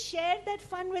to share that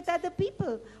fun with other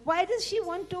people? Why does she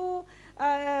want to,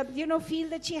 feel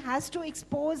that she has to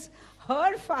expose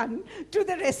her fun to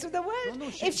the rest of the world? No,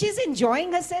 if she's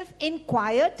enjoying herself in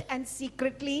quiet and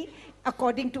secretly,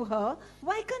 according to her,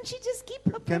 why can't she just keep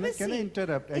her privacy? Can I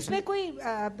interrupt? इसमें कोई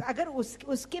अगर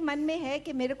उसके मन में है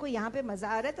कि मेरे को यहाँ पे मजा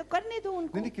आ रहा है तो करने दो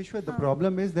उनको. नहीं, Kishwar, the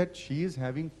problem is that she is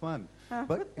having fun,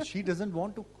 but she doesn't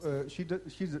want to. She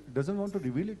doesn't want to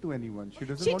reveal it to anyone. She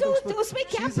doesn't want to. उसमें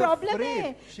क्या problem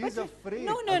है? She's afraid.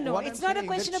 No. It's not a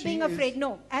question of being afraid.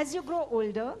 No, as you grow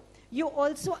older, you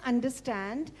also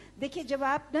understand. देखिए जब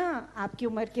आप ना आपकी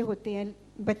उम्र के होते हैं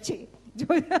बच्चे जो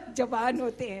जवान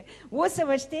होते हैं वो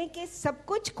समझते हैं कि सब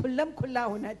कुछ खुल्लम खुल्ला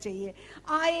होना चाहिए.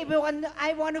 I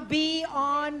want to be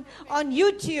on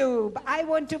YouTube. I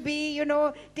want to be,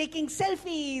 taking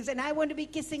selfies, and I want to be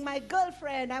kissing my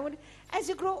girlfriend. As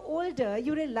you grow older,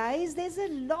 you realize there's a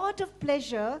lot of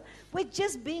pleasure with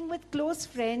just being with close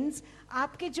friends.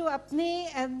 आपके जो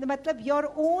अपने मतलब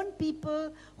your own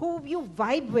people who you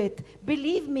vibe with.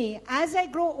 Believe me, as I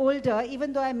grow older,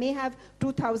 even though I may have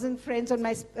 2,000 friends on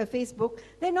my Facebook,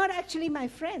 they're not actually my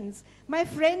friends. My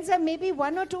friends are maybe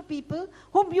 1 or 2 people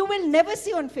whom you will never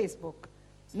see on Facebook.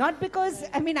 Not because,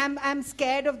 I'm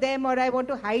scared of them or I want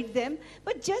to hide them,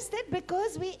 but just that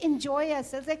because we enjoy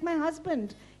ourselves. Like my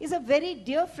husband is a very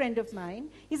dear friend of mine.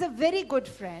 He's a very good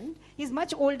friend. He's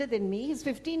much older than me. He's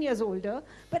 15 years older.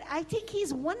 But I think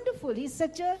he's wonderful. He's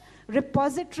such a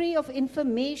repository of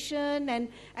information, and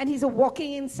he's a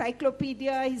walking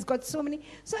encyclopedia. He's got so many.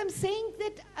 So I'm saying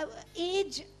that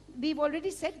age, we've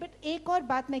already said, but एक और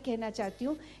बात मैं कहना चाहती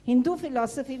हूँ. Hindu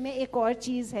philosophy में एक और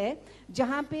चीज़ है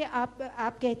जहाँ पे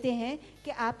आप कहते हैं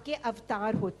कि आपके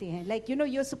अवतार होते हैं. Like,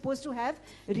 you're supposed to have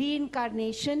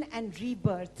reincarnation and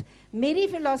rebirth. मेरी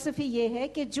फिलॉसफी ये है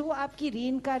कि जो आपकी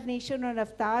reincarnation और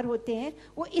अवतार होते हैं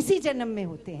वो इसी जन्म में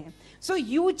होते हैं. So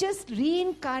you just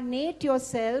reincarnate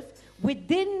yourself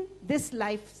within this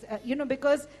life,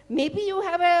 because maybe you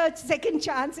have a second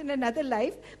chance in another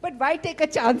life, but why take a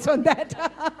chance on that?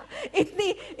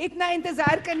 इतना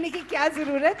इंतजार करने की क्या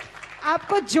जरूरत?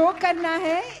 आपको जो करना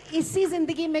है इसी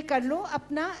जिंदगी में कर लो.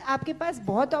 अपना, आपके पास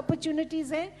बहुत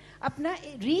अपॉर्चुनिटीज हैं. अपना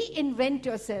री इन्वेंट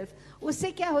योर सेल्फ.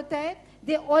 उससे क्या होता है,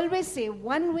 they always say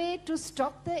one way to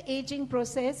stop the aging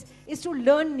process is to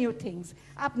learn new things.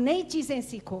 आप नई चीजें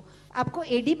सीखो. आपको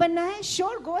AD बनना है,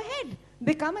 sure, go ahead,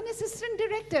 become an assistant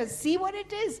director, see what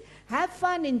it is, have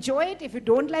fun, enjoy it. If you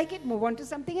don't like it, move on to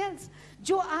something else.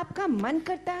 जो आपका मन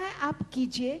करता है आप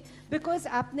कीजिए, because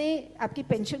आपकी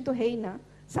पेंशन तो है ही ना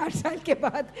 60 साल के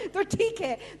बाद, तो ठीक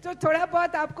है, तो थोड़ा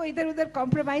बहुत आपको इधर उधर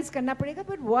कॉम्प्रोमाइज करना पड़ेगा.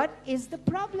 But what is the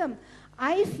problem?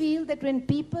 I feel that when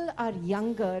people are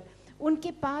younger,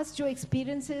 उनके पास जो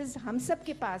एक्सपीरियंसेस हम सब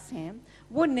के पास हैं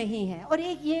वो नहीं है. और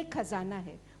एक ये खजाना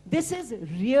है. This is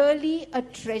really a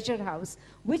treasure house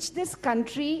which this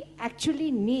country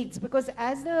actually needs, because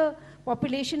as the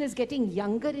population is getting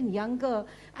younger and younger,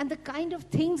 and the kind of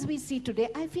things we see today,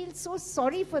 I feel so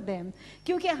sorry for them.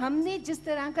 क्योंकि हमने जिस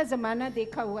तरह का ज़माना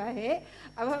देखा हुआ है,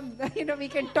 अब हम we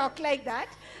can talk like that,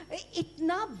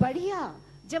 इतना बढ़िया.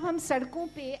 जब हम सड़कों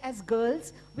पे as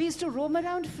girls we used to roam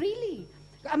around freely.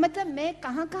 मतलब मैं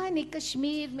कहाँ नहीं,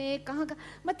 कश्मीर में कहाँ,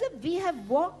 मतलब we have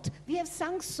walked, we have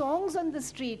sung songs on the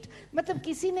street. मतलब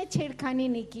किसी ने छेड़खानी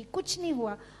नहीं की, कुछ नहीं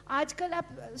हुआ. आजकल आप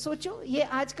सोचो, ये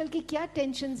आजकल की क्या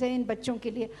टेंशन्स हैं इन बच्चों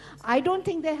के लिए. I don't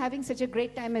think they're having such a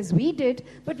great time as we did,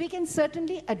 but we can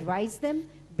certainly advise them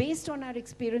based on our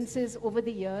experiences over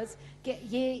the years कि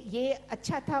ये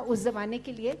अच्छा था उस ज़माने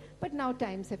के लिए, but now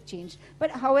times have changed. But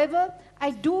however,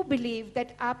 I do believe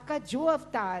that आपका जो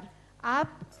अवतार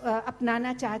आप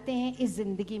अपनाना चाहते हैं इस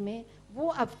जिंदगी में, वो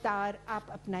अवतार आप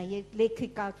अपनाइए.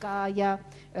 लेखिका का या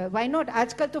व्हाई नॉट,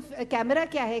 आजकल तो कैमरा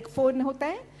क्या है, एक फोन होता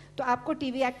है, तो आपको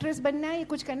टीवी एक्ट्रेस बनना है या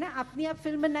कुछ करना है, अपनी आप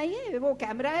फिल्म बनाइए, वो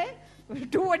कैमरा है,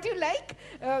 do what you like.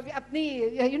 अपनी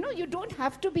you don't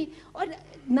have to be. Or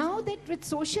now that with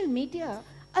social media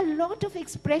a lot of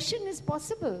expression is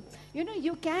possible.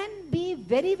 You can be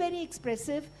very, very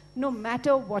expressive no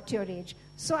matter what your age.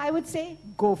 So I would say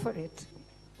go for it.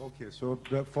 Okay, so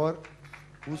for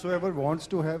whosoever wants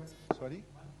to have, sorry,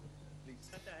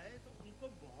 उनको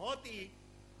बहुत ही,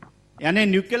 यानी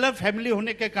nuclear family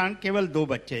होने के कारण केवल 2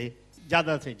 बच्चे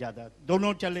ज्यादा से ज्यादा,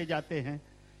 दोनों चले जाते हैं,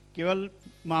 केवल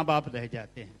माँ बाप रह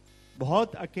जाते हैं,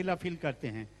 बहुत अकेला फील करते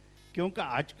हैं. क्योंकि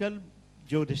आजकल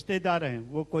जो रिश्तेदार हैं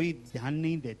वो कोई ध्यान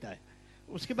नहीं देता है.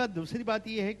 उसके बाद दूसरी बात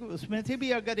ये है कि उसमें से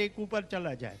भी अगर एक ऊपर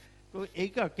चला जाए तो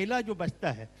एक अकेला जो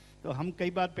बचता है, तो हम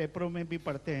कई बार पेपरों में भी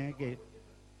पढ़ते हैं कि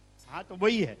हाँ तो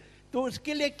वही है. तो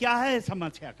उसके लिए क्या है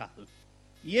समस्या का हल,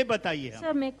 ये बताइए.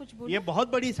 सर मैं कुछ बोलूं? ये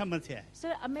बहुत बड़ी समस्या है.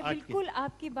 सर मैं बिल्कुल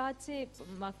आपकी बात से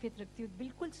वाकिफ रखती हूँ.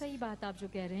 बिल्कुल सही बात आप जो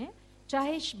कह रहे हैं.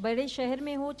 चाहे बड़े शहर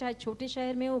में हो, चाहे छोटे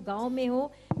शहर में हो, गांव में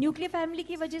हो, न्यूक्लियर फैमिली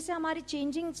की वजह से हमारी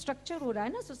चेंजिंग स्ट्रक्चर हो रहा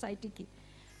है ना सोसाइटी की.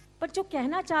 पर जो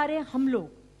कहना चाह रहे हैं हम लोग,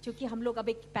 क्योंकि हम लोग अब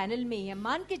एक पैनल में ही है,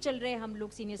 मान के चल रहे हैं हम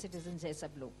लोग सीनियर सिटीजन है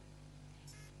सब लोग.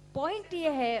 पॉइंट ये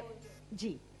है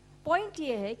जी, पॉइंट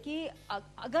ये है कि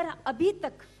अगर अभी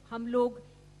तक हम लोग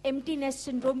एम्प्टी नेस्ट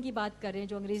सिंड्रोम की बात कर रहे हैं,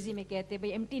 जो अंग्रेजी में कहते हैं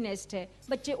भाई एम्प्टी नेस्ट है,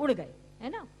 बच्चे उड़ गए, है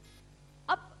ना.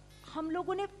 अब हम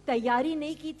लोगों ने तैयारी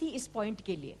नहीं की थी इस पॉइंट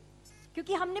के लिए,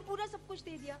 क्योंकि हमने पूरा सब कुछ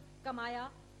दे दिया. कमाया,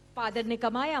 फादर ने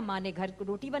कमाया, माँ ने घर को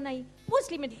रोटी बनाई.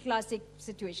 मोस्टली मिडिल क्लास एक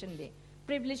सिचुएशन ले,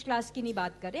 प्रिविलेज क्लास की नहीं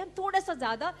बात कर रहे हम, थोड़ा सा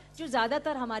ज्यादा, जो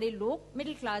ज्यादातर हमारे लोग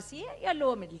मिडिल क्लास ही है या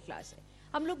लोअर मिडिल क्लास है.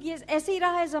 हम लोग ये ऐसे ही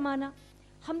रहा है जमाना.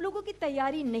 हम लोगों की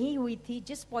तैयारी नहीं हुई थी,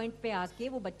 जिस पॉइंट पे आके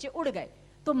वो बच्चे उड़ गए.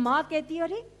 तो माँ कहती है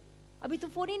अरे अभी तो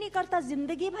फोन ही नहीं करता,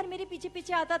 जिंदगी भर मेरे पीछे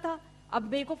पीछे आता था, अब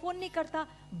मेरे को फोन नहीं करता.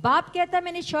 बाप कहता है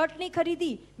मैंने शर्ट नहीं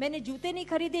खरीदी, मैंने जूते नहीं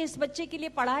खरीदे, इस बच्चे के लिए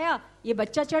पढ़ाया, ये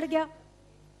बच्चा चढ़ गया.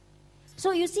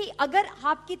 सो यू सी, अगर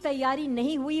आपकी तैयारी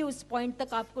नहीं हुई उस पॉइंट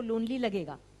तक आपको लोनली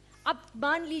लगेगा. अब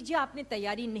मान लीजिए आपने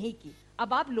तैयारी नहीं की,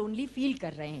 अब आप लोनली फील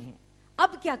कर रहे हैं.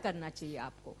 अब क्या करना चाहिए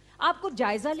आपको? आपको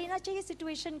जायजा लेना चाहिए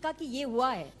सिचुएशन का कि ये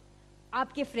हुआ है.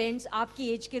 आपके फ्रेंड्स, आपकी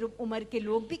एज के उम्र के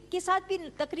लोग भी के साथ भी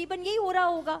तकरीबन यही हो रहा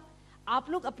होगा. आप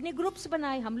लोग अपने ग्रुप्स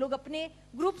बनाए, हम लोग अपने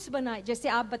ग्रुप्स बनाए. जैसे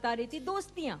आप बता रही थी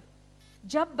दोस्तियां,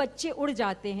 जब बच्चे उड़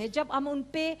जाते हैं, जब हम उन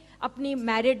पे अपनी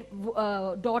मैरिड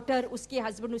डॉटर, उसके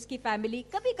हस्बैंड, उसकी फैमिली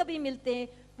कभी कभी मिलते हैं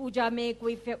पूजा में,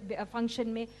 कोई फंक्शन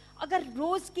में, अगर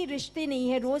रोज की रिश्ते नहीं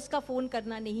है, रोज का फोन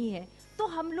करना नहीं है, तो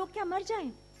हम लोग क्या मर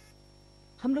जाएं?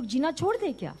 हम लोग जीना छोड़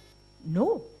दें क्या?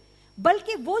 नो.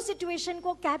 बल्कि वो सिचुएशन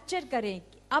को कैप्चर करें.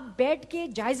 अब बैठ के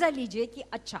जायजा लीजिए कि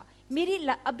अच्छा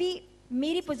अभी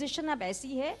मेरी पोजीशन अब ऐसी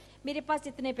है, मेरे पास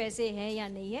इतने पैसे हैं या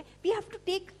नहीं है. We have to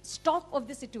take stock of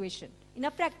the situation in a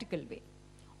practical way.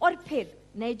 और फिर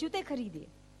नए जूते खरीदिए,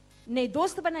 नए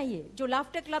दोस्त बनाइए, जो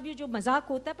लाफ्टर क्लब, ये जो मजाक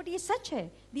होता है, बट ये सच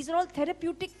है. These are all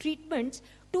therapeutic treatments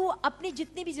to अपनी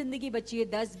जितनी भी जिंदगी बची है,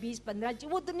 10, 20, 15,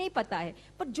 वो तो नहीं पता है,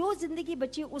 पर जो जिंदगी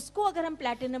बची है उसको अगर हम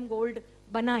प्लैटिनम गोल्ड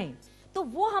बनाएं तो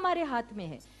वो हमारे हाथ में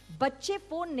है. बच्चे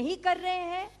फोन नहीं कर रहे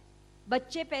हैं,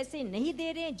 बच्चे पैसे नहीं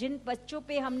दे रहे हैं, जिन बच्चों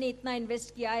पे हमने इतना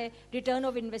इन्वेस्ट किया है, रिटर्न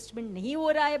ऑफ इन्वेस्टमेंट नहीं हो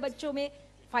रहा है बच्चों में,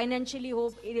 फाइनेंशियली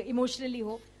हो, इमोशनली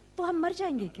हो, तो हम मर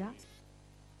जाएंगे क्या?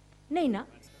 नहीं ना.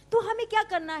 तो हमें क्या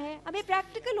करना है? हमें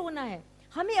प्रैक्टिकल होना है.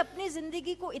 हमें अपनी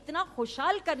जिंदगी को इतना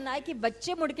खुशहाल करना है कि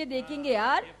बच्चे मुड़ के देखेंगे,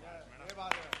 यार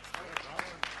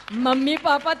मम्मी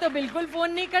पापा तो बिल्कुल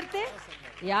फोन नहीं करते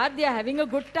यार, they are having a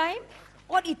good time.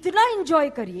 और इतना एंजॉय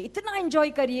करिए, इतना एंजॉय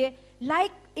करिए,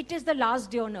 like it is the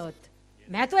last day on earth.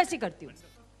 मैं तो ऐसे करती हूँ.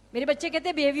 मेरे बच्चे कहते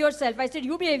हैं behave yourself. I said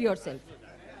you behave yourself.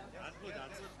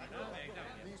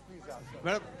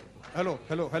 Hello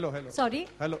hello hello hello sorry,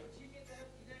 hello.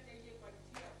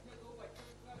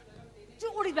 जो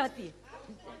उड़ी जाती है,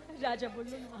 राजा बोल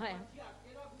लो.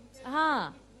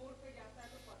 हाँ,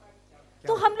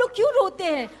 तो हम लोग क्यों रोते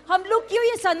हैं? हम लोग क्यों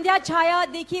ये संध्या छाया,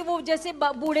 देखिए वो जैसे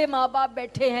बूढ़े माँ बाप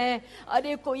बैठे हैं,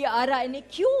 अरे कोई आ रहा है नहीं,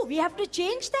 क्यों? We have to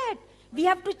change that. We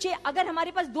have to change. अगर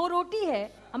हमारे पास 2 रोटी है,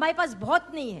 हमारे पास बहुत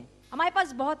नहीं है, हमारे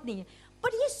पास बहुत नहीं है,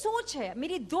 पर ये सोच है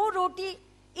मेरी 2 रोटी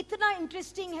इतना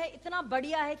इंटरेस्टिंग है, इतना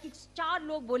बढ़िया है कि 4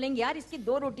 लोग बोलेंगे यार इसकी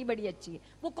 2 रोटी बड़ी अच्छी है.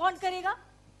 वो कौन करेगा?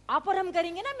 आप और हम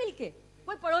करेंगे ना मिलके.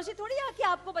 कोई पड़ोसी थोड़ी आके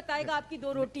आपको बताएगा आपकी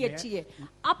 2 रोटी अच्छी है.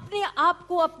 अपने आप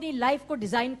को, अपनी लाइफ को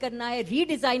डिजाइन करना है,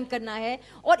 रीडिजाइन करना है,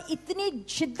 और इतनी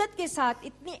शिद्दत के साथ,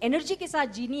 इतनी एनर्जी के साथ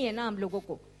जीनी है ना हम लोगों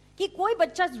को कि कोई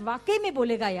बच्चा वाकई में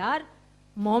बोलेगा यार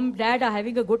mom dad are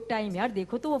having a good time. यार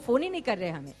देखो तो वो फोन ही नहीं कर रहे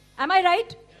हमें. Am I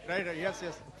right? Right, yes,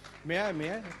 yes. May I?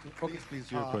 Okay.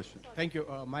 Please, your question. Thank you.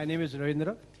 My name is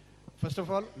Ravindra. First of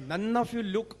all, none of you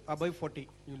look above 40.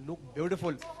 You look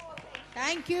beautiful.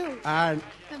 Thank you.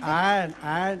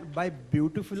 And by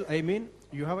beautiful, I mean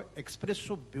you have expressed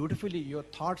so beautifully. Your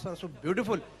thoughts are so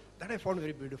beautiful. That I found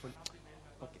very beautiful.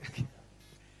 Okay.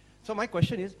 So my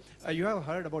question is, you have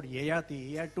heard about Yayati.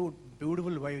 He had 2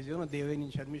 beautiful wives, Devani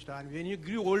and Sharmishta. And when he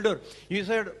grew older, he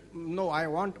said, no, I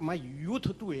want my youth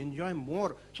to enjoy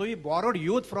more. So he borrowed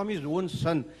youth from his own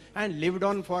son and lived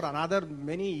on for another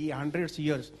many hundreds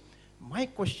years. My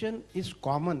question is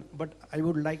common, but I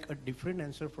would like a different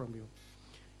answer from you.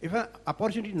 If an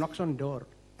opportunity knocks on door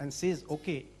and says,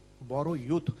 okay, borrow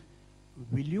youth,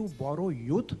 will you borrow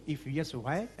youth? If yes,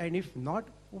 why? And if not,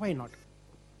 why not?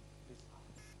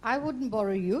 I wouldn't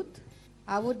borrow youth.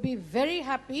 I would be very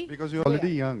happy. Because you're already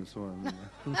young, so.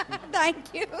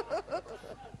 Thank you.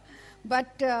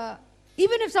 But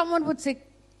even if someone would say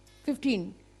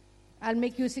 15, I'll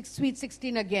make you sweet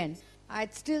 16 again,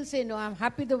 I'd still say no, I'm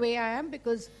happy the way I am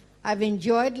because I've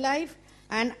enjoyed life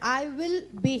and I will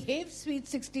behave sweet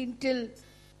 16 till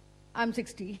I'm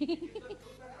 60.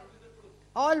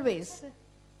 Always.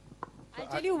 I'll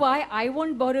tell you why I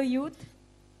won't borrow youth.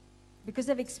 Because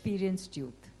I've experienced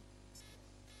youth.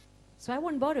 So I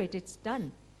won't borrow it, it's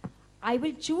done. I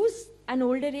will choose an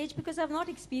older age because I've not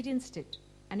experienced it.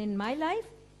 And in my life,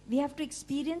 we have to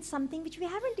experience something which we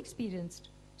haven't experienced.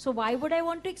 So why would I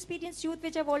want to experience youth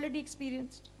which I've already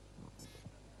experienced?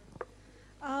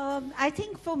 I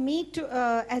think for me to,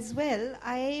 as well,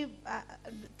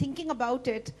 thinking about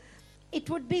it,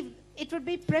 it would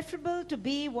be preferable to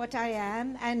be what I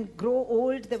am and grow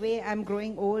old the way I'm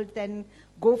growing old than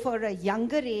go for a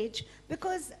younger age,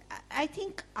 because I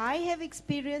think I have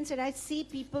experienced and I see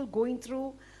people going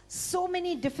through so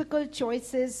many difficult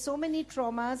choices, so many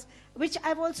traumas, which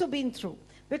I've also been through.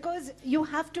 Because you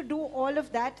have to do all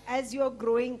of that as you're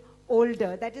growing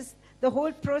older. That is the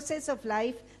whole process of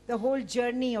life, the whole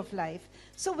journey of life.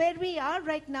 So where we are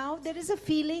right now, there is a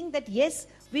feeling that yes,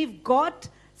 we've got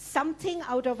something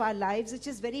out of our lives which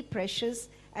is very precious.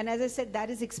 And as I said, that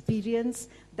is experience,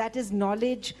 that is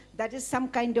knowledge, that is some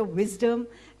kind of wisdom,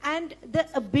 and the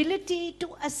ability to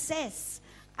assess.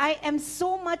 I am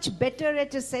so much better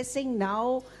at assessing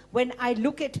now when I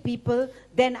look at people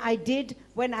than I did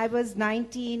when I was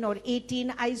 19 or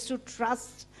 18. I used to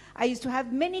trust. I used to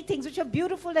have many things which are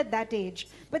beautiful at that age,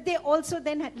 but they also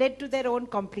then led to their own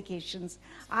complications.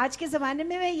 आज के ज़माने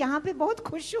में मैं यहाँ पे बहुत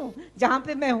खुश हूँ, जहाँ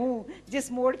पे मैं हूँ,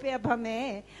 जिस मोड़ पे अब हम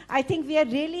हैं. I think we are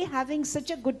really having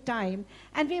such a good time,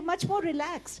 and we are much more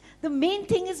relaxed. The main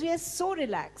thing is we are so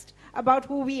relaxed about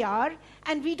who we are,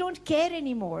 and we don't care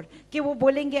anymore. कि वो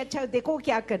बोलेंगे अच्छा देखो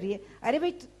क्या कर रही है. अरे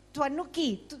भाई Twannu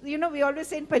ki, we always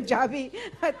say in Punjabi,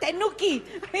 Tennu ki,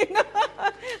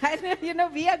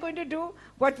 and we are going to do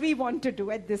what we want to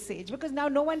do at this age, because now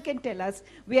no one can tell us.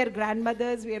 We are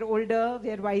grandmothers, we are older, we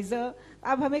are wiser.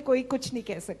 अब हमें कोई कुछ नहीं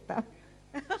कह सकता.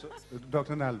 So,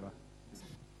 Dr. Nalwa.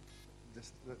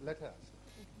 Just let her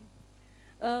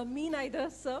answer. Me neither,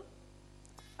 sir.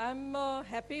 I'm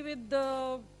happy with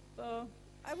the,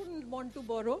 I wouldn't want to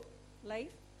borrow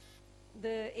life,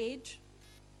 the age.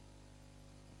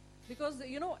 Because,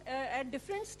 you know, at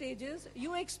different stages,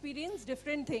 you experience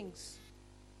different things.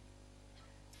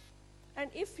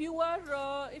 And if you want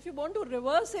to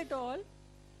reverse it all,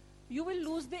 you will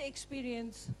lose the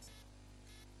experience.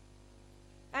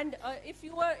 And if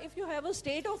you have a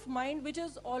state of mind which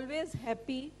is always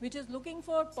happy, which is looking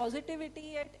for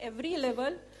positivity at every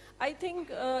level, I think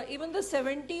even the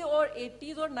 70 or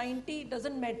 80s or 90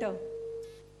 doesn't matter.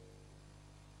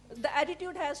 The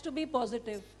attitude has to be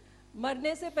positive.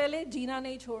 मरने से पहले जीना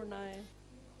नहीं छोड़ना है.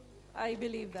 I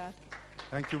believe that.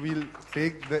 Thank you. We'll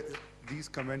take these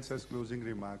comments as closing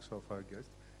remarks of our guest.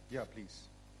 Yeah, please.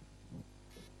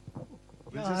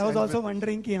 We'll I was also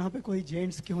wondering कि यहाँ पे कोई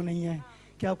जेंट्स क्यों नहीं है,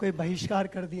 क्या कोई बहिष्कार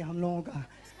कर दिया हम लोगों का.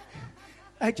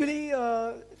 एक्चुअली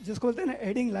जिसको बोलते हैं ना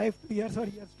एडिंग लाइफ टू ईयर्स और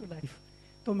ईयर्स टू लाइफ,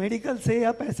 तो मेडिकल से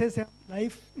या पैसे से हम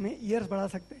लाइफ में ईयर्स बढ़ा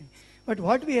सकते हैं. But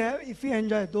what we have, if we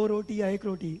enjoy 2 roti या 1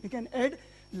 roti, we can add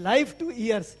life to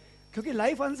years. क्योंकि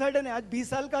लाइफ अनसर्टन है. आज 20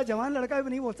 साल का जवान लड़का भी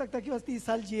नहीं बोल सकता कि बस 30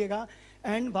 साल जिएगा.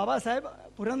 And Baba Saheb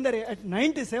Purandare at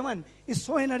 97 is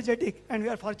so energetic and we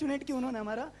are fortunate कि उन्होंने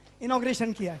हमारा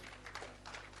इनॉग्रेशन किया है.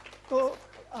 तो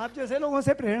आप जैसे लोगों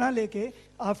से प्रेरणा लेके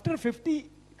after 50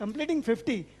 completing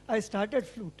 50 I started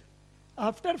flute.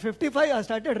 After 55 I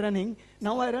started running.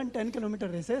 Now I run 10 kilometre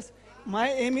races. My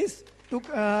aim is to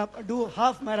do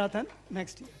half marathon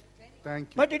next year.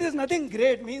 Thank you. But it is nothing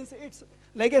great, means it's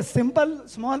like a simple,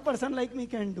 small person like me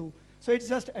can do. So it's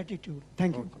just attitude.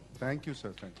 Thank you. Okay. Thank you,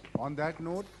 sir. Thank you. On that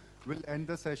note, we'll end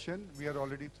the session. We are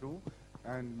already through.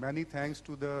 And many thanks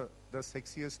to the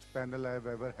sexiest panel I've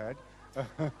ever had.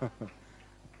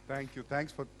 Thank you.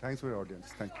 Thanks for your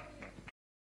audience. Thank you.